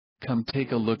come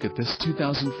take a look at this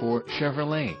 2004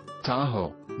 Chevrolet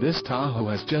Tahoe. This Tahoe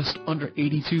has just under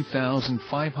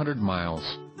 82,500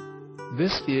 miles.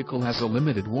 This vehicle has a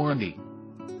limited warranty.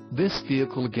 This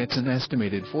vehicle gets an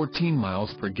estimated 14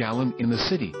 miles per gallon in the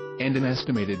city, and an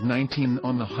estimated 19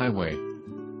 on the highway.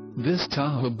 This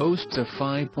Tahoe boasts a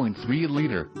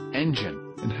 5.3-liter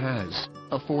engine, and has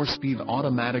a 4-speed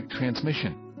automatic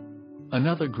transmission.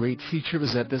 Another great feature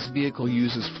is that this vehicle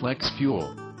uses flex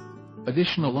fuel.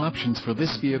 Additional options for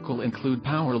this vehicle include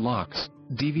power locks,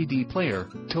 DVD player,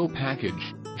 tow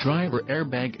package, driver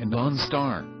airbag and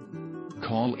OnStar.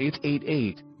 Call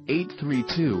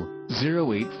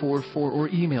 888-832-0844 or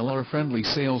email our friendly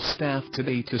sales staff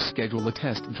today to schedule a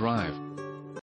test drive.